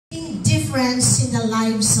difference in the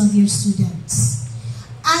lives of your students.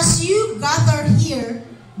 As you gather here,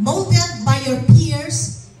 molded by your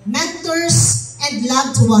peers, mentors, and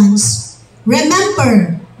loved ones,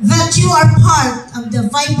 remember that you are part of the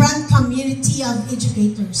vibrant community of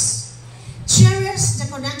educators. Cherish the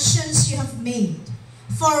connections you have made,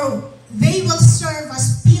 for they will serve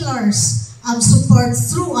as pillars of support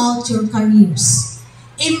throughout your careers.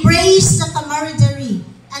 Embrace the camaraderie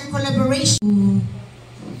and collaboration.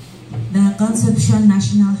 The Concepcion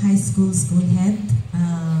National High School head,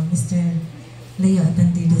 Mr. Leo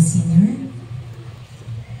Atantido Sr.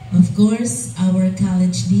 Of course, our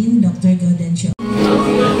college dean, Dr. Gaudencio.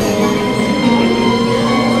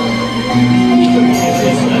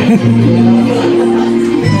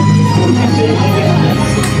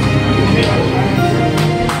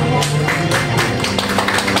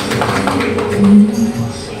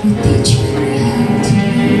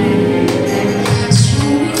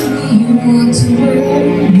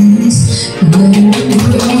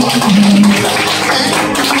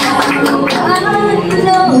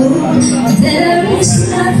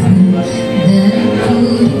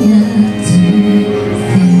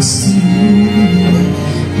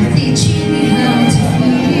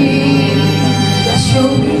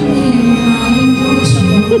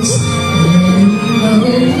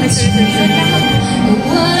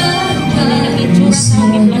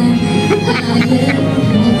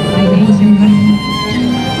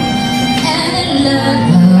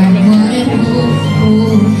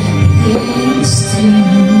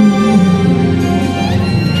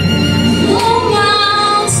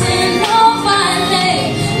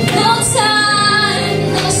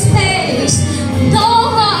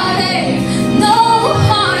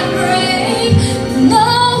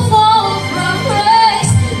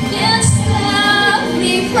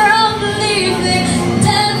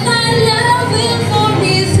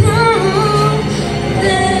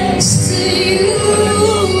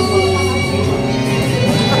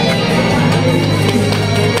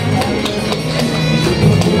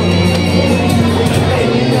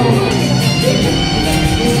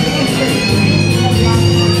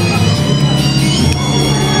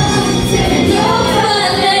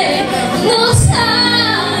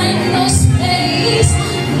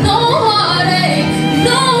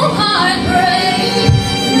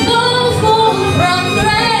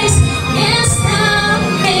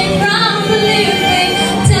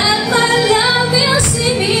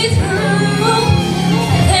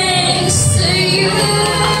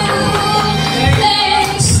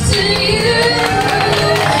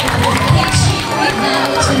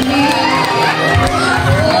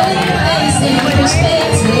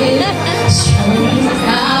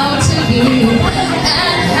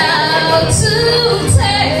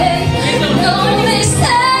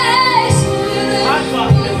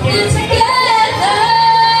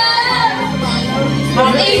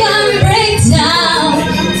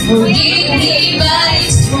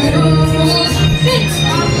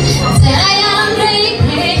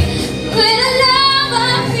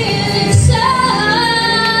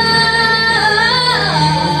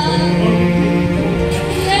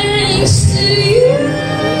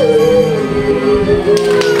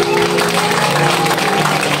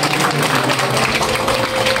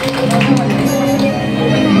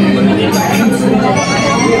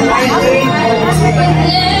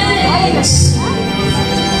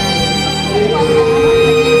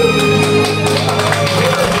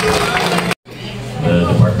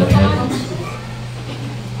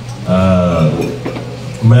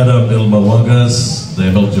 Madam Ilmawagas, the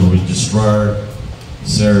MLG Registrar,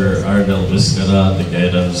 Sir Ardel Vizcara, the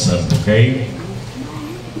Guidance Advocate.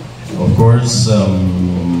 Of course,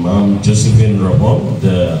 Ma'am Josephine Ramon,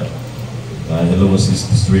 the Hilongos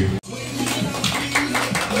District.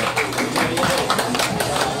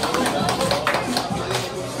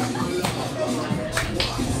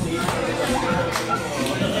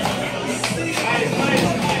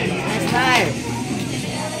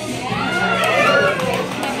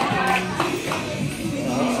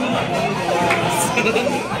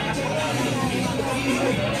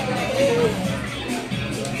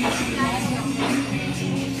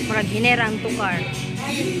 Murag hinerang tukar.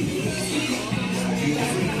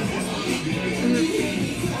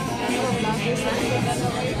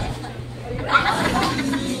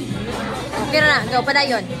 Okay na, gaw pa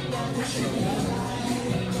dayon.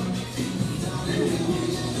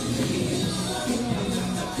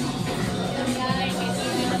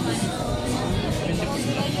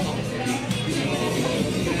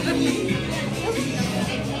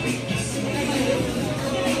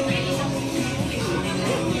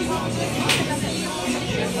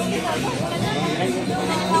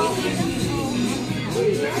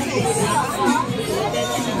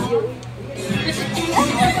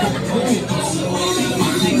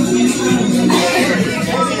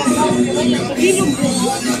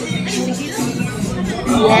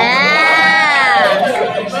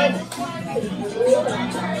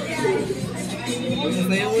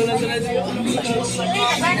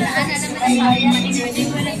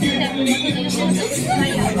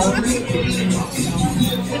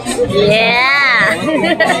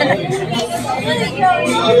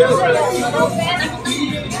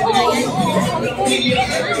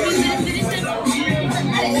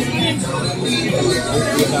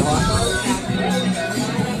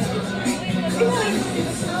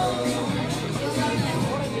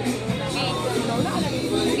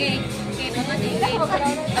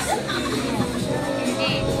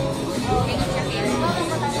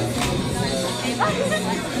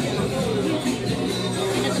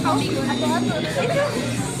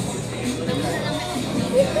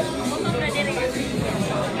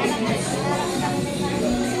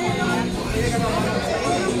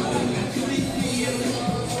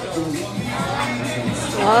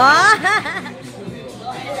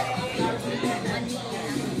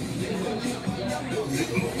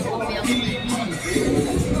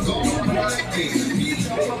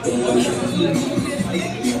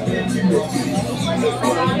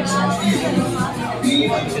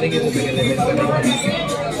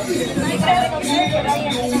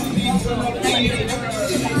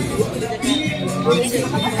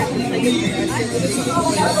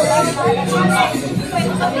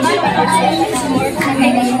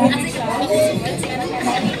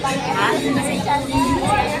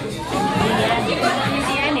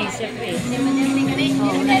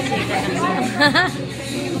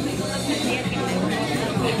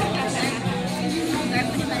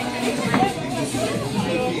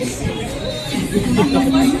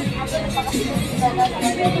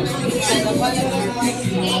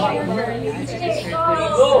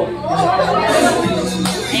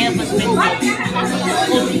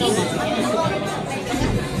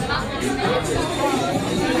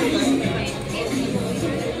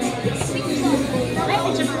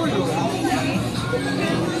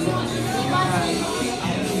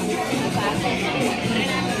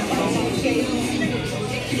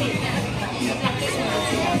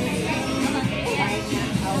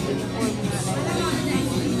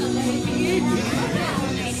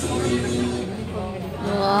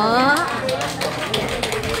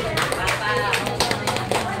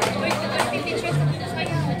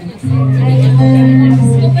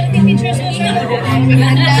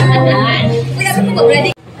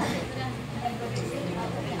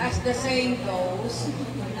 As the saying goes,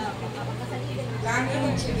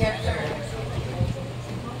 coming together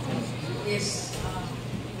is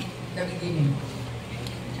the beginning.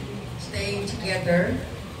 Staying together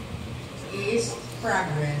is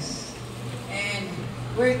progress, and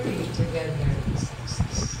working together is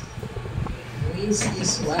success. This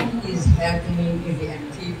is what is happening in the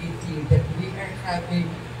activity that we are having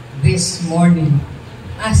this morning.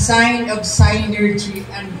 A sign of synergy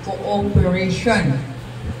and cooperation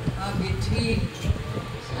between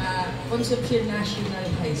Concepcion National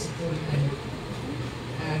High School and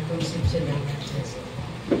Concepcion NHS.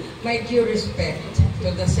 My due respect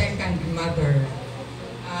to the second mother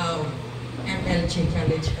of MLG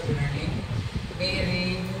College of Learning,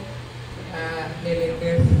 Mary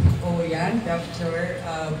Leyte Oyan, Doctor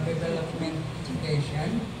of Development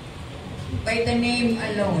Education. By the name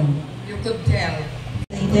alone, you could tell.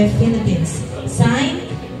 The Philippines. Signed,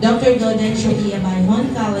 Dr. Gaudencio E.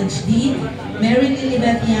 Abayhon, College Dean, Mary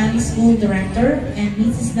Lilibet Yan, School Director, and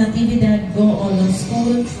Mrs. Natividad Go Olo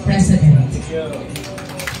School President.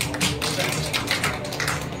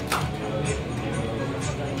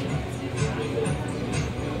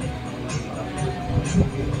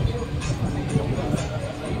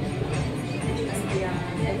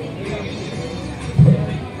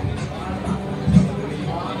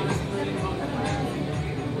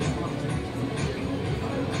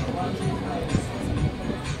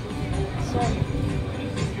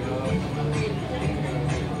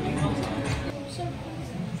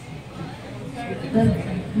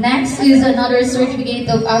 Next is another certificate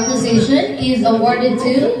of appreciation is awarded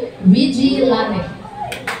to Rigi Larek.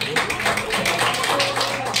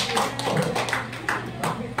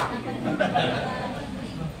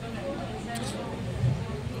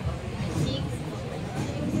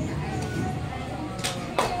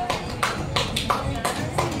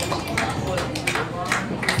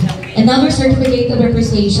 Another certificate of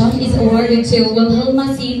appreciation is awarded to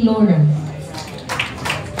Wilhelma C. Laura.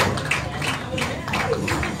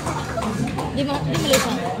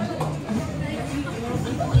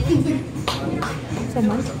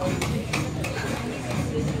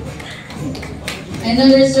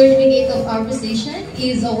 Another certificate of appreciation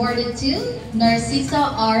is awarded to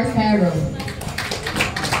Narcisa R. Ferro.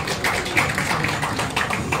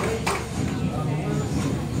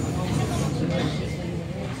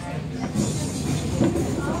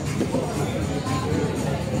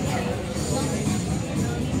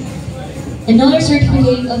 Another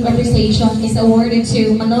certificate of appreciation is awarded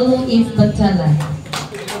to Manolo If Batala.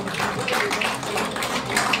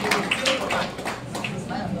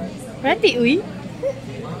 Ready, uy?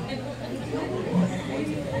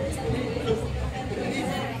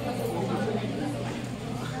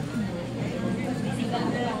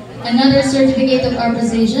 Another certificate of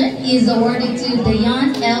appreciation is awarded to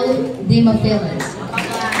Dayan L. Dimapilas.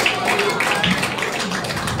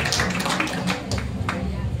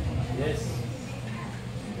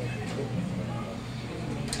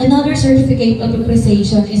 Another certificate of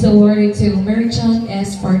appreciation is awarded to Merchant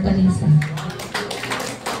S. Fortaleza.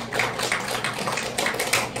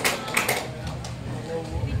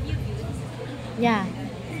 Yeah.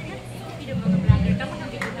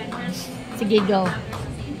 Sige, go.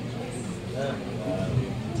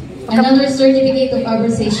 Another certificate of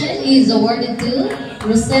appreciation is awarded to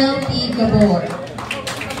Rosel P. Gabor.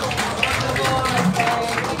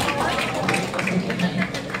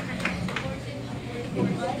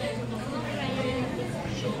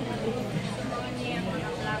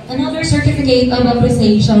 Another certificate of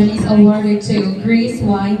appreciation is awarded to Grace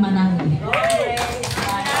Y. Manali.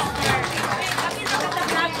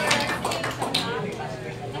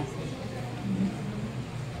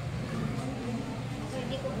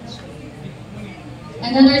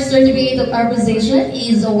 Another certificate of appreciation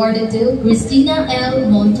is awarded to Christina L.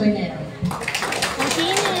 Montornel.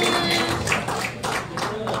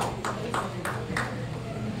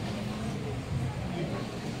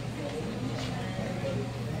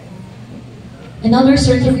 Another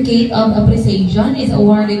certificate of appreciation is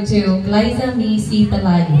awarded to Glyza Macy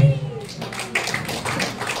Talayo.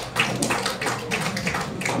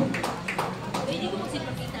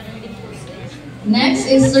 Next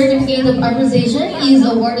is certificate of appreciation is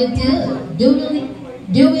awarded to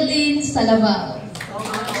Duwilin Salaval.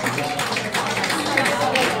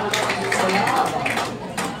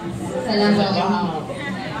 Salaval.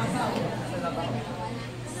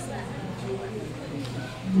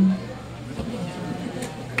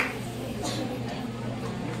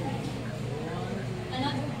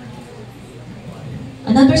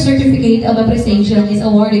 Another certificate of appreciation is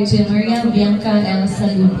awarded to Maria Bianca L.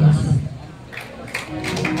 Saludias.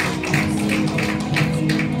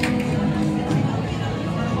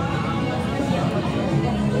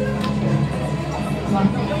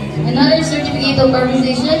 Another certificate of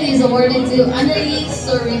appreciation is awarded to Annalise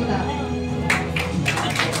Sorita.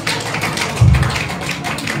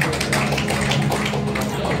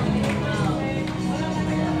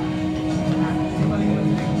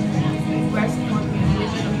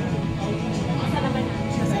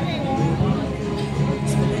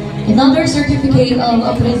 Another certificate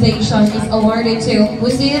of appreciation is awarded to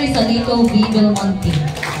Jose Rizalito V. Belmonte.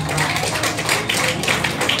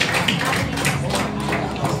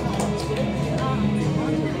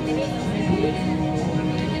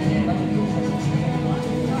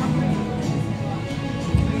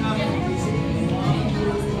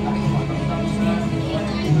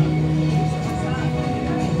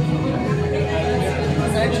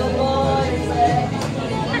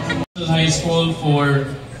 High School for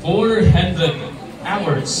 400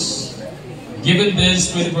 hours. Given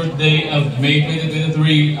this 24th day of May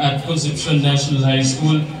 2023 at Concepcion National High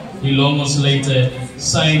School, Hilongos, Leyte,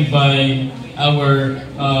 signed by our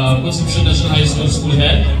Concepcion National High School school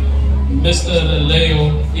head, Mr.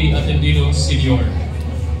 Leo E. Atendido Sr.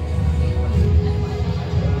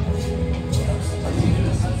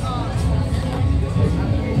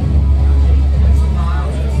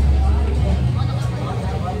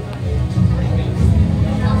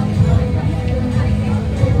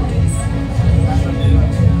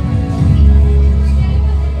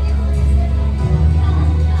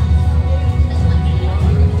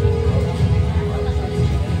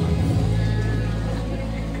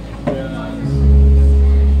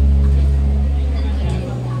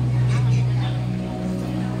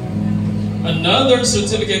 Another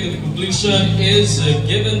certificate of completion is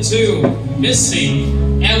given to Missy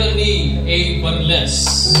Eleni A.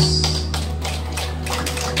 Barles.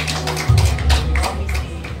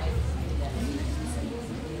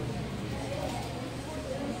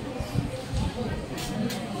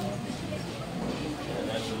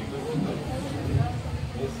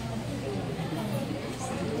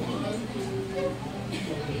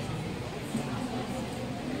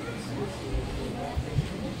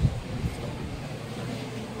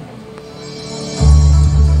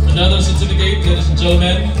 ladies and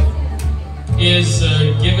gentlemen, is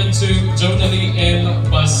given to Jonali N.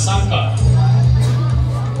 Basaka.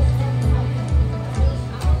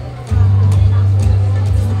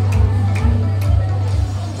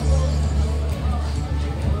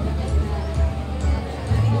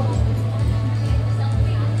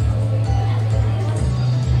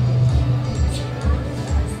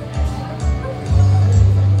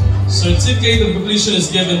 Certificate of completion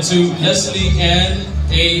is given to Leslie N.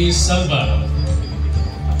 A. Salva.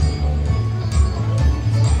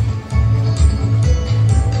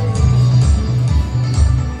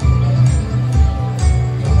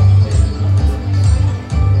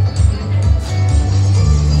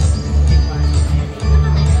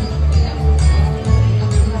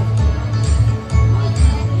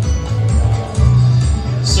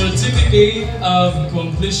 Certificate of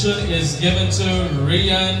completion is given to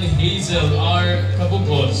Rian Hazel R.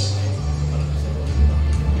 Cabugos.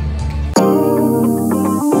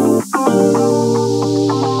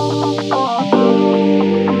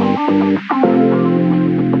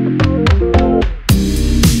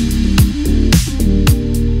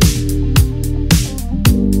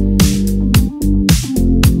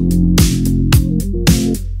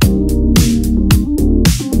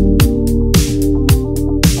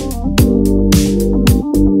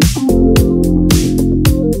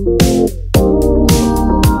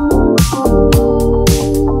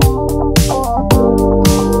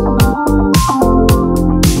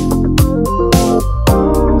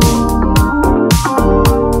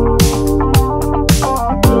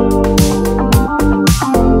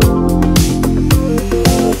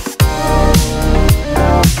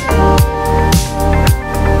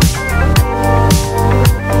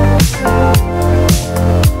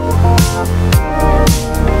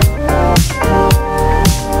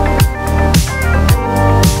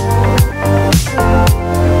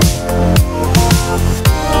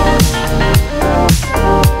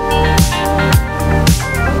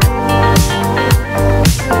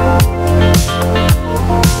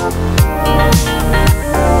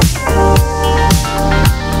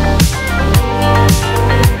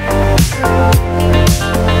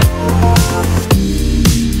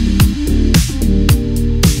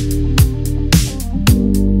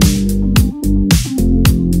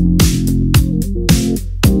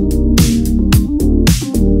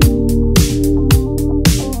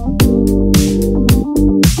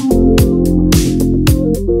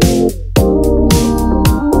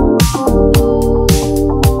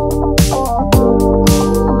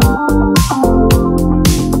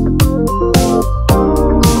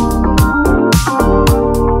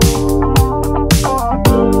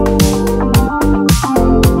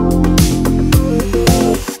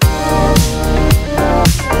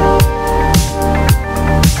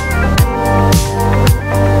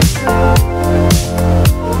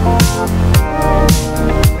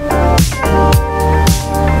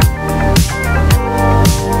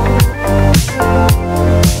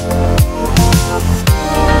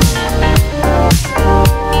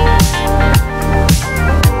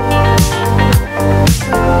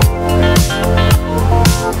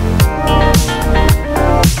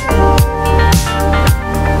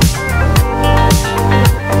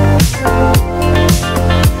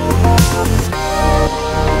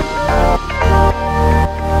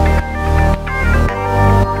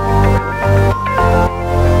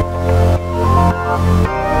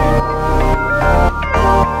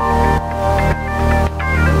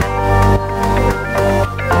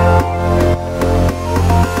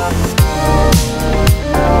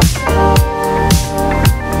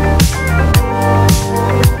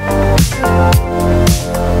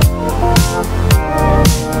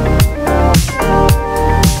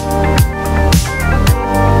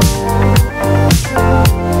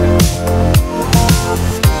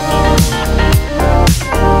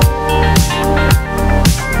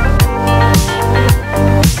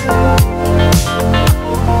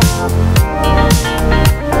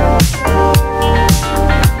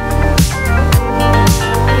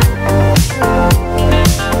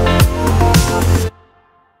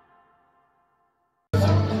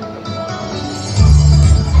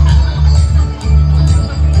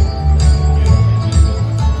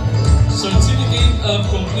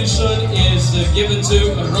 given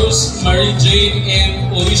to Rose Marie Jane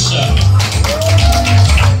and Alicia.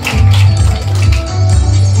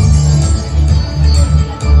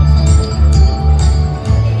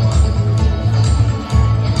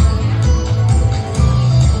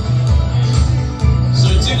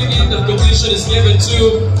 Certificate of completion is given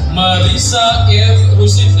to Marisa F.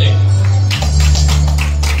 Rusite.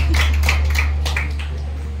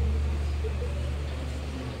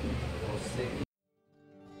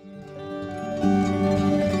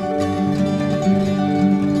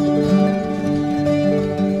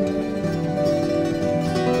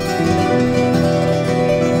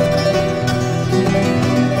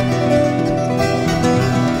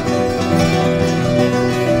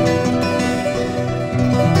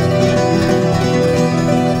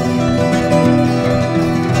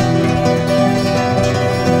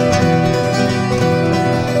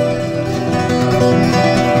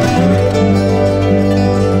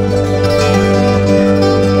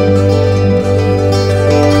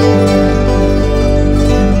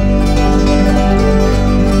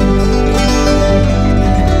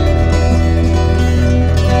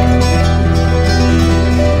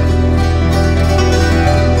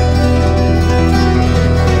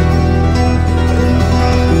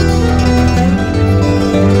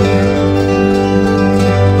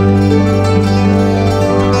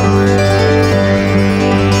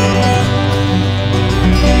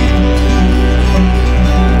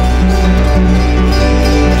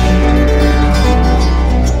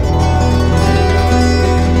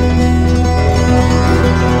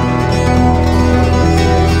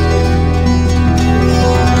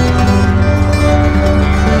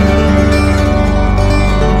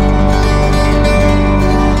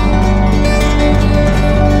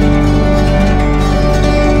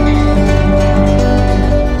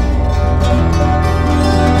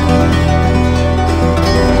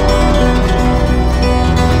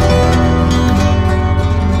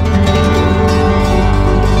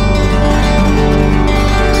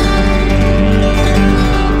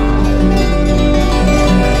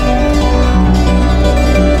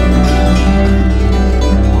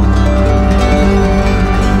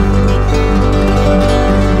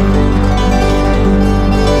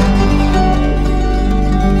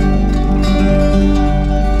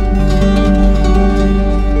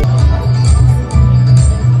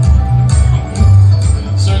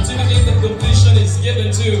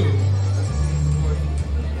 to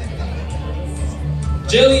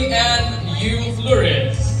Jelly Ann U.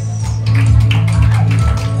 Flores.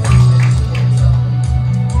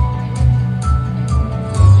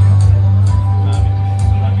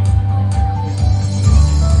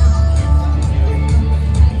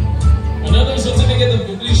 Another certificate of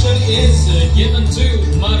completion is given to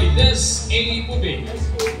Marites A. Pube.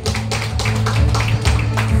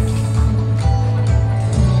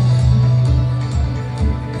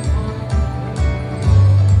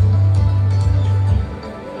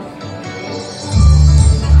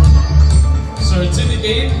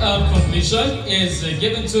 Certificate of completion is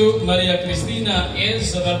given to Maria Cristina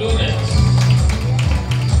S. Radores.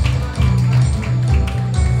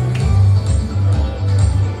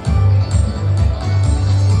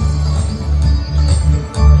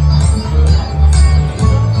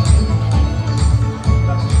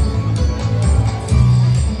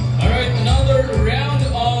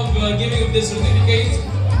 This certificate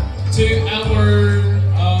to our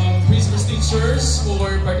resource teachers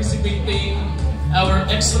for participating our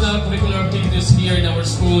extracurricular activities here in our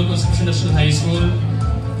school, Concepcion National High School.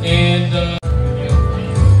 And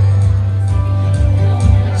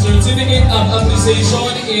certificate of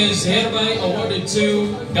appreciation is hereby awarded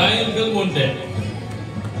to Gael Belmonte.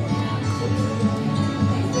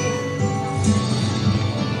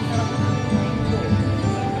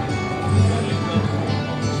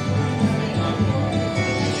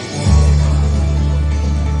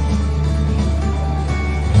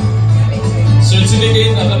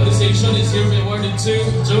 Certificate of appreciation is hereby awarded to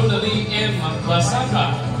Jonali M.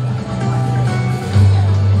 Basaka.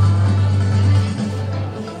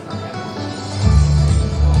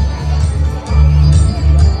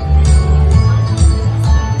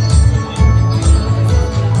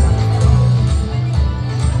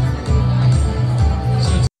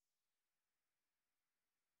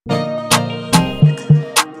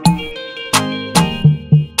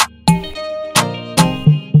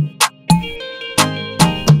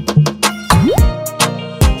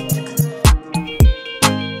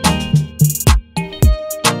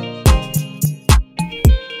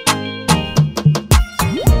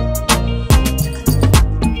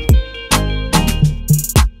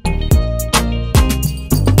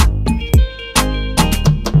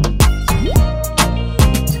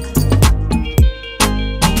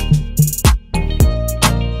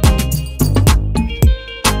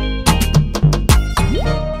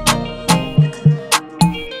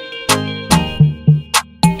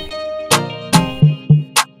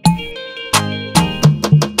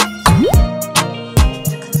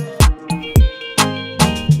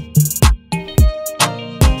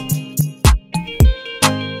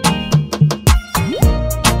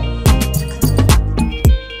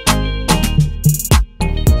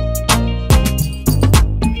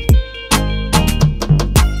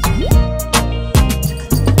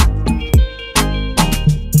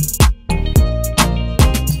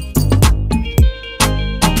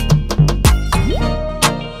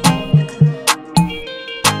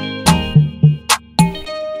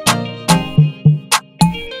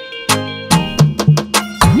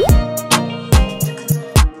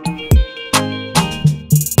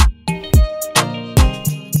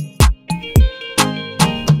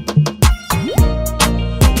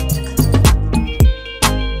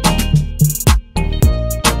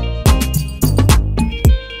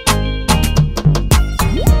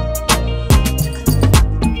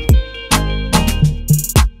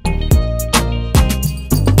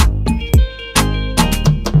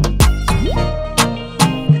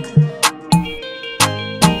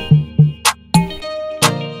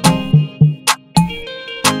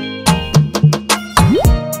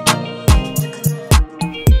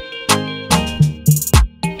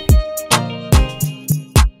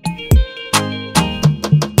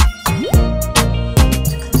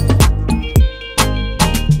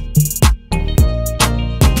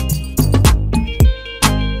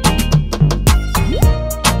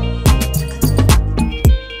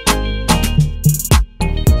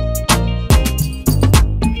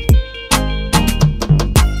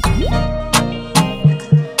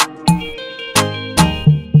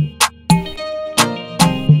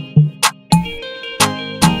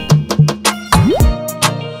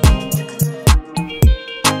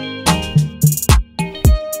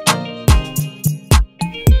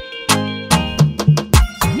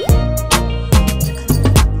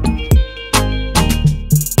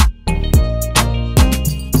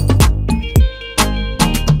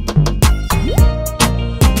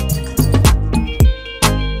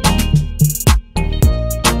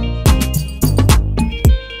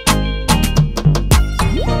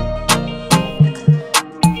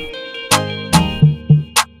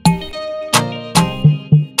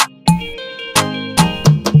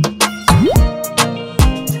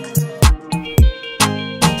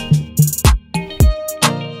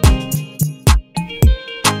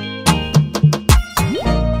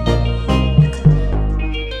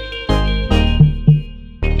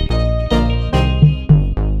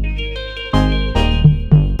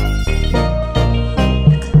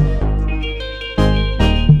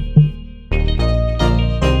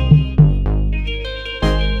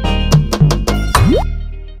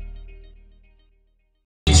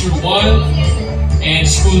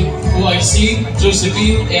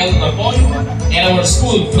 Josephine L. Rapon, and our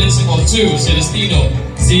school principal too, Celestino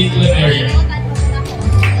Z. Clemeria.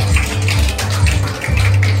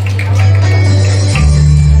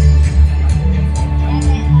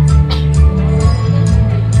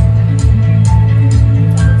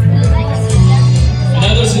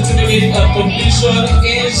 Another certificate of completion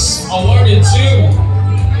is awarded to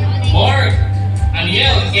Mark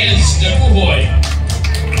Aniel S. Dakuhoy.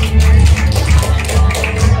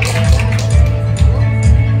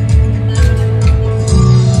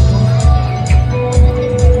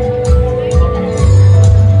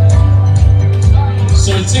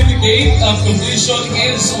 Certificate of completion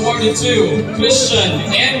is awarded to Christian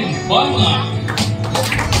N. Bama.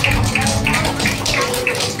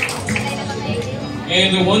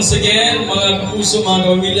 And once again, mga kapuso, mga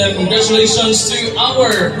pamilya, congratulations to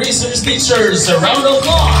our research teachers. A round of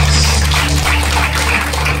applause.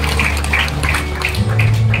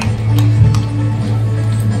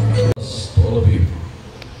 To all of you.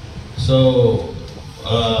 So,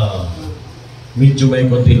 medyo may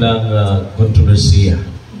konti lang kontrobersiya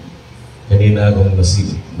kanina akong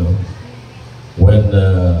nasip, no? When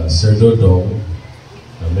Sir Dodong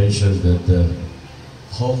mentioned that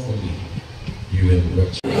hopefully you will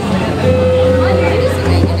watch.